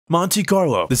Monte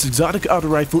Carlo. This exotic auto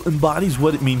rifle embodies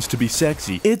what it means to be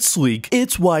sexy. It's sleek,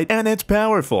 it's white, and it's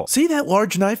powerful. See that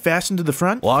large knife fastened to the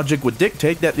front? Logic would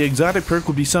dictate that the exotic perk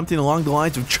would be something along the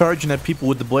lines of charging at people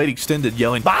with the blade extended,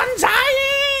 yelling, "Banzai!"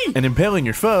 and impaling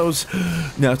your foes.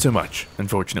 Not so much,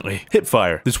 unfortunately.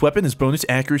 Hipfire. This weapon has bonus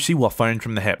accuracy while firing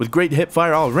from the hip. With great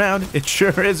hipfire all around, it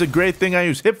sure is a great thing I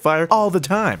use hipfire all the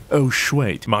time. Oh,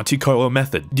 shwait. Monte Carlo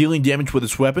method. Dealing damage with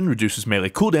this weapon reduces melee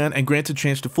cooldown and grants a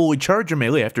chance to fully charge your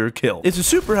melee after a kill. It's a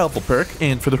super helpful perk,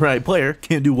 and for the right player,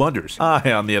 can do wonders.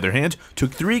 I, on the other hand,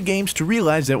 took 3 games to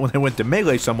realize that when I went to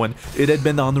melee someone, it had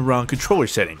been on the wrong controller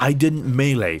setting. I didn't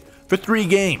melee for 3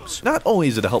 games. Not only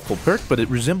is it a helpful perk, but it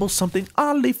resembles something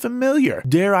oddly familiar.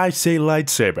 Dare I say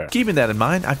lightsaber. Keeping that in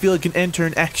mind, I feel like an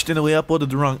intern accidentally uploaded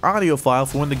the wrong audio file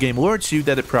for when the game alerts you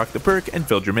that it procced the perk and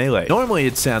filled your melee. Normally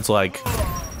it sounds like,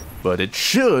 but it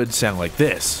should sound like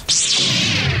this.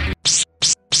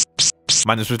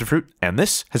 My name is Mr. Fruit, and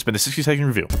this has been a 60-second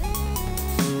review.